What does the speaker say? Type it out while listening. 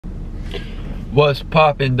What's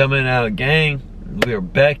poppin', DuminOut gang? We are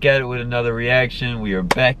back at it with another reaction. We are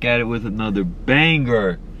back at it with another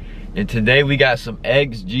banger. And today we got some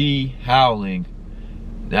XG Howling.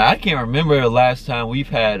 Now I can't remember the last time we've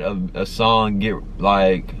had a song get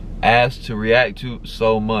like asked to react to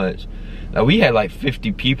so much. Now we had like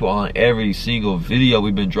 50 people on every single video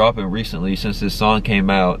we've been dropping recently since this song came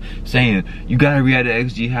out, saying you gotta react to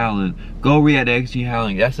XG Howling. Go react to XG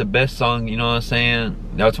Howling. That's the best song, you know what I'm saying?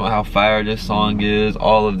 That was talking about how fire this song is,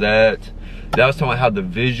 all of that. That was talking about how the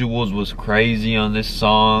visuals was crazy on this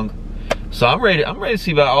song. So I'm ready to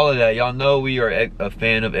see about all of that. Y'all know we are a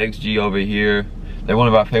fan of XG over here. They're one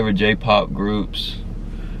of our favorite J-pop groups.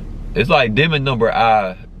 It's like them and Number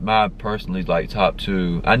I, my personally like top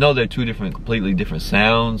two. I know they're two completely different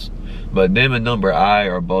sounds, but them and Number I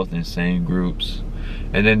are both insane groups.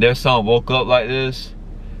 And then their song Woke Up Like This.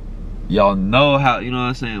 Y'all know how, you know what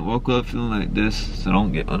I'm saying? Woke up feeling like this, so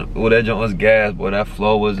don't get on it. Oh, that joint was gas, boy, that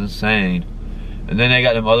flow was insane. And then they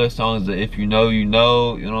got them other songs that if you know, you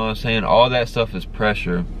know what I'm saying? All that stuff is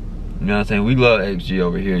pressure. You know what I'm saying? We love XG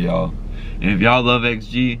over here, y'all. And if y'all love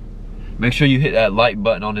XG, make sure you hit that like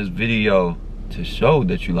button on this video to show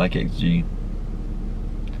that you like XG.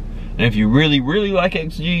 And if you really, really like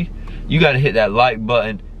XG, you gotta hit that like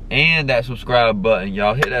button and that subscribe button.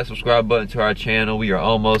 Y'all hit that subscribe button to our channel. We are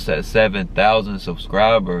almost at 7,000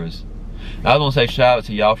 subscribers. I was gonna say shout out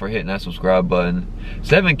to y'all for hitting that subscribe button.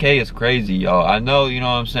 7K is crazy, y'all. I know, you know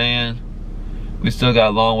what I'm saying? We still got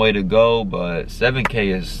a long way to go, but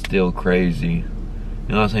 7K is still crazy. You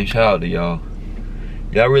know what I'm saying? Shout out to y'all.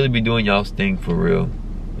 Y'all really be doing y'all's thing for real.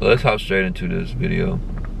 But let's hop straight into this video.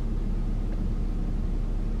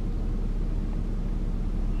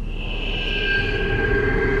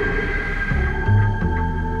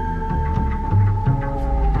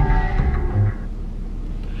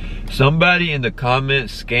 Somebody in the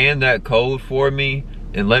comments scan that code for me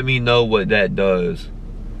and let me know what that does.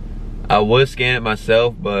 I would scan it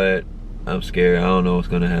myself, but I'm scared. I don't know what's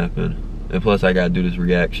gonna happen. And plus I gotta do this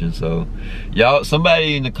reaction, so y'all,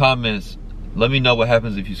 somebody in the comments, let me know what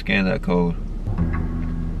happens if you scan that code.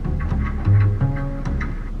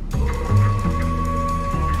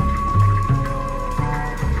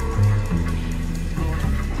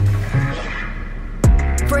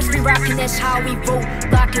 First we rockin', that's how we roll.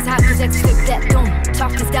 Block is hot cause X flip that dome.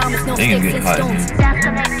 Talk is down, there's no sticks and stones.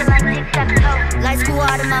 Lights go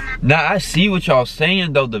out of my... Now I see what y'all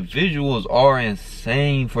saying though. The visuals are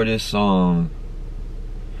insane for this song.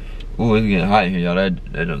 Ooh, it's getting hot in here, y'all.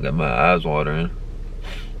 That don't got my eyes watering.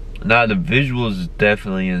 Nah, the visuals is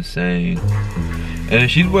definitely insane. And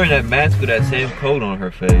she's wearing that mask with that same coat on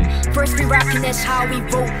her face. First we rockin', that's how we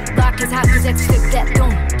roll. Block is hot cause X flip that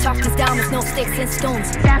dome. Talk is down, there's no sticks and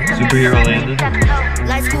stones. Superhero landing.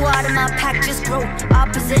 Lights go out of my pack, just grow.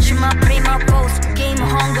 Opposition, my brain, my post. Game of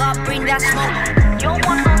hunger, I'll bring that smoke. You don't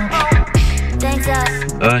want no smoke. Thanks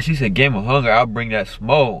up. She said game of hunger, I'll bring that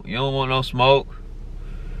smoke. You don't want no smoke?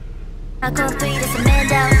 I go 3 to some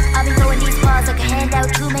man out. I'll be throwing these bars like a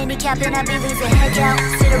handout. Too many capping, I be losing head out.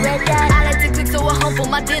 Sit a red dot. I like to click so I humble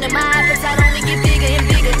my dinner. My appetite only get bigger and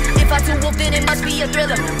bigger. If I too wolf, then it must be a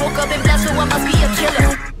thriller. Woke up and blessed, so I must be a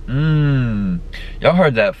killer. Y'all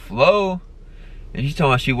heard that flow? And she's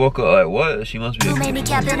talking about she woke up like what? She must be a killer.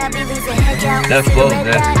 That flow,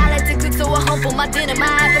 that. I like to click so I humble my dinner. My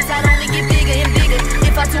appetite only get bigger and bigger.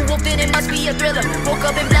 If I too wolf, then it must be a thriller. Woke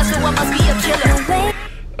up and blessed, so I must be a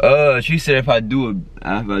killer. She said if I do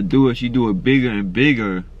it, she do it bigger and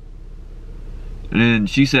bigger. And then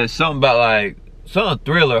she said something about like some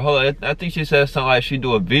thriller. Hold on, I think she said something like she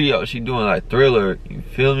do a video. She doing like thriller. You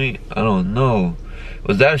feel me? I don't know.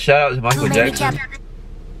 Was that a shout out to Michael Jackson?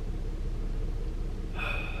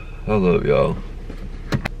 Hold up, y'all.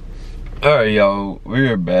 All right, y'all,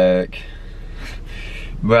 we're back.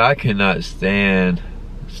 But I cannot stand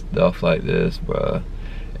stuff like this, bruh.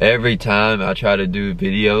 Every time I try to do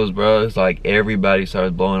videos, bro, it's like everybody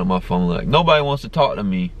starts blowing up my phone. Like nobody wants to talk to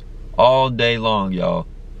me all day long, y'all.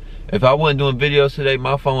 If I wasn't doing videos today,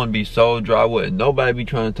 my phone would be so dry. Wouldn't nobody be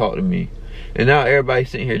trying to talk to me. And now everybody's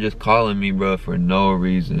sitting here just calling me, bro, for no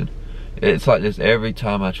reason. It's like this every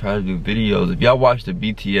time I try to do videos. If y'all watched the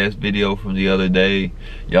BTS video from the other day,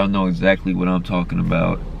 y'all know exactly what I'm talking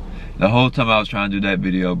about. The whole time I was trying to do that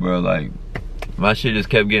video, bro, like my shit just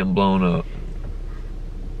kept getting blown up.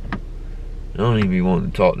 I don't even be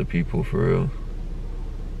wanting to talk to people for real.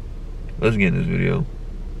 Let's get in this video.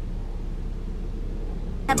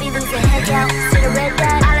 I be losing head out, sit a red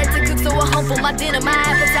dot. I like to cook so I humble my dinner. My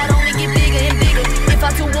appetite only get bigger and bigger. If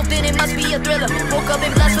I too wolf, then it must be a thriller. Woke up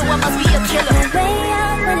and blessed, so I must be a killer. Way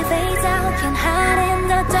out when it fades out, can hide in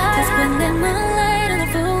the dark. Cause when the moonlight and the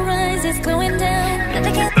full rise is going down.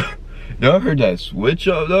 Y'all heard that switch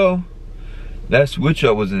up though? That switch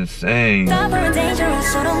up was insane. Don't play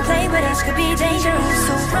with us, could be dangerous.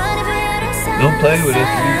 Don't play with us,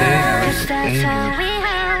 could be dangerous.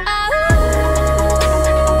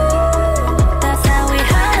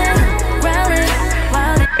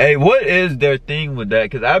 Hey, what is their thing with that?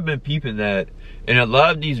 Cause I've been peeping that, and a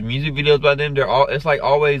lot of these music videos by them, it's like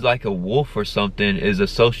always like a wolf or something is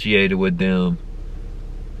associated with them.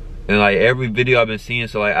 And like every video I've been seeing,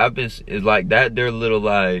 so like it's like that their little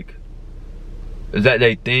like, is that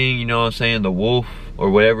their thing? You know what I'm saying? The wolf or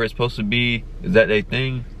whatever it's supposed to be. Is that their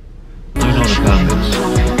thing? Let me know in the comments.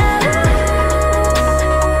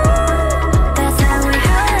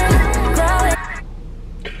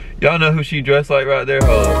 Y'all know who she dressed like right there?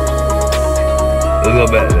 Hold up. Let's go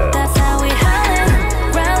back to that.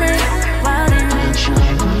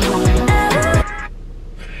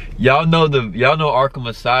 Y'all know Arkham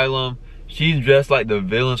Asylum. She's dressed like the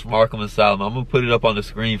villains from Arkham Asylum. I'm gonna put it up on the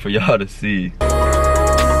screen for y'all to see.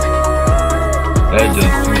 That just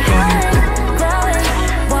too funny.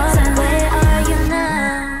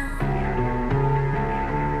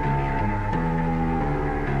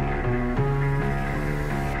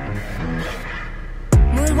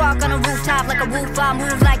 Moonwalk on a rooftop like a roof. I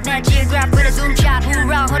move like Nat Geograph with a zoom shot.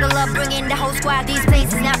 Hoorah, huddle up, bring in the whole squad. These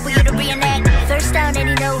places not for you to reenact. First down and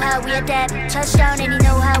you know how we adapt. Touchdown and you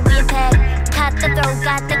know how we impact. Caught the throw,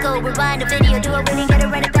 got the go. Rewind the video, do it when you gotta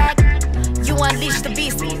run it back. You unleash the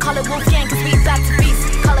beast, call it Wolfgang cause we back to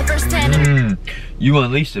beast. Call it first 10. You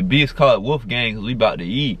unleash the beast, call it Wolfgang cause we about to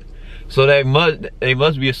eat. So they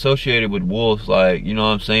must be associated with wolves, like, you know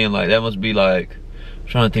what I'm saying? Like that must be like, I'm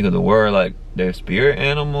trying to think of the word, like their spirit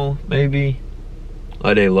animal maybe,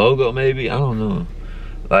 like their logo maybe, I don't know.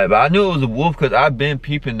 Like, but I knew it was a wolf because I've been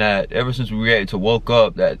peeping that ever since we reacted to Woke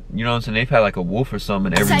Up, that, you know what I'm saying, they've had like a wolf or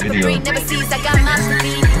something in every video. Never sees, I got monster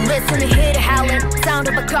feet. Listen to hear the howling. Sound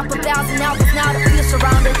of a couple thousand albums, now the feel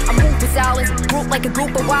surrounded. I move with hours, group like a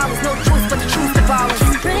group of wilders. No choice but to choose to follow.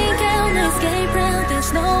 Break out, escape route,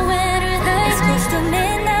 there's nowhere to hide. It's close to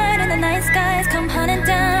midnight and the night skies come hunting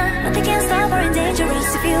down. Nothing can stop or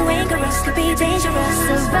dangerous. If you anger us, could be dangerous.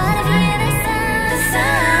 So run if you hear the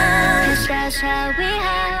sound. That's how we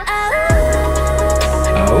howl.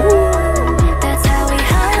 That's how we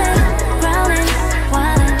howling,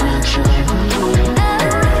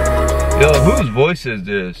 Yo, whose voice is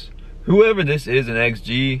this? Whoever this is in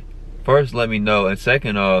XG, first let me know, and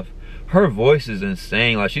second off, her voice is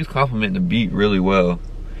insane. Like she's complimenting the beat really well.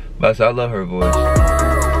 But I love her voice.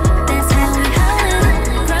 That's how we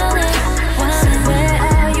howling, growling, where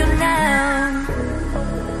are you now?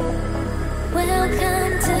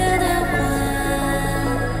 Welcome to the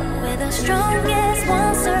one where the strongest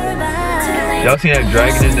won't survive. Y'all seen that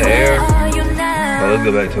dragon in the air? Oh, let's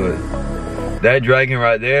go back to it. That dragon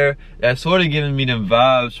right there, that's sort of giving me them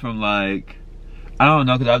vibes from like, I don't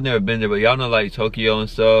know, because I've never been there, but y'all know like Tokyo and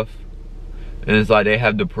stuff. And it's like they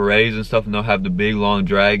have the parades and stuff, and they'll have the big long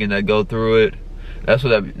dragon that go through it. That's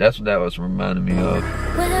what that was reminding me of.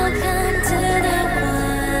 Welcome to the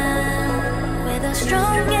one where the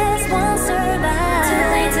strongest won't survive. Too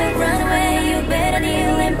late to run away, you better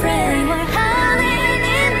kneel and pray. We're howling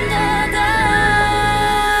in the dark.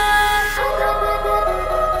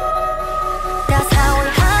 That's how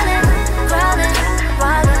we're howling, growling,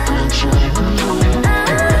 wildin'.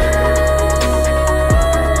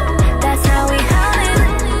 That's how we howling,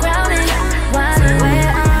 growling, wildin'.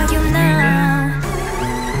 Where are you now?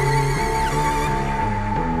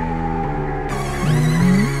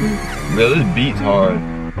 Bro, this beat's hard.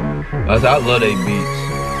 I love they beats.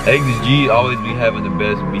 XG always be having the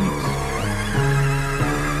best beats.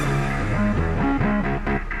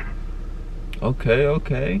 Okay,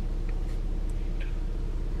 okay.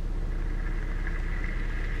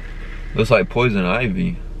 Looks like Poison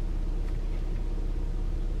Ivy.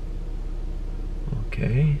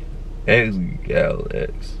 Okay. X.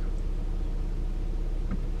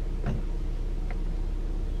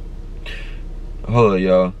 Hold up,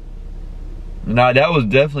 y'all. Nah, that was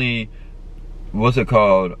definitely, what's it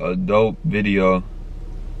called? A dope video.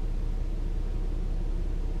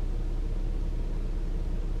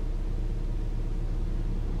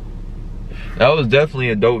 That was definitely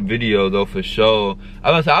a dope video though, for sure.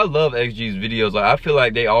 I love XG's videos. Like I feel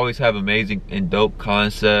like they always have amazing and dope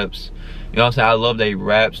concepts. You know what I'm saying? I love their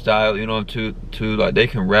rap style, you know, too. Like they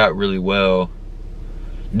can rap really well.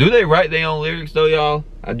 Do they write their own lyrics though, y'all?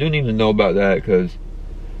 I do need to know about that, because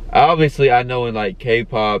obviously I know in like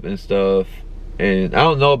K-pop and stuff, and I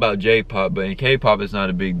don't know about J-pop, but in K-pop it's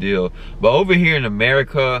not a big deal. But over here in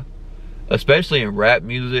America, especially in rap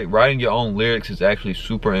music, writing your own lyrics is actually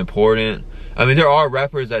super important. I mean, there are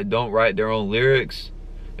rappers that don't write their own lyrics,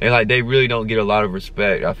 and like they really don't get a lot of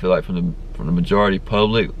respect, I feel like, from the majority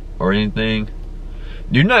public or anything.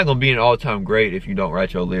 You're not gonna be an all-time great if you don't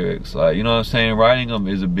write your lyrics. Like, you know what I'm saying? Writing them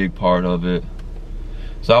is a big part of it.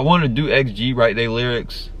 So I want to do XG write their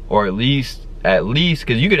lyrics, or at least,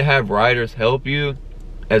 because you can have writers help you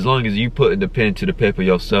as long as you put the pen to the paper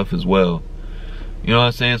yourself as well. You know what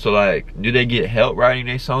I'm saying? So like, do they get help writing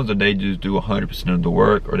their songs, or they just do 100% of the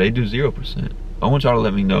work, or they do 0%? I want y'all to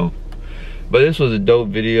let me know. But this was a dope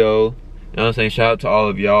video. You know what I'm saying? Shout out to all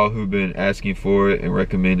of y'all who've been asking for it and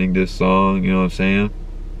recommending this song, you know what I'm saying?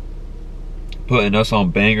 Putting us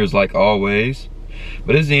on bangers like always.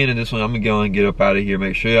 But this is the end of this one. I'm gonna go and get up out of here.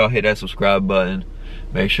 Make sure y'all hit that subscribe button.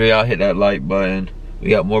 Make sure y'all hit that like button.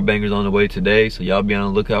 We got more bangers on the way today, so y'all be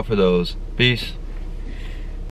on the lookout for those. Peace.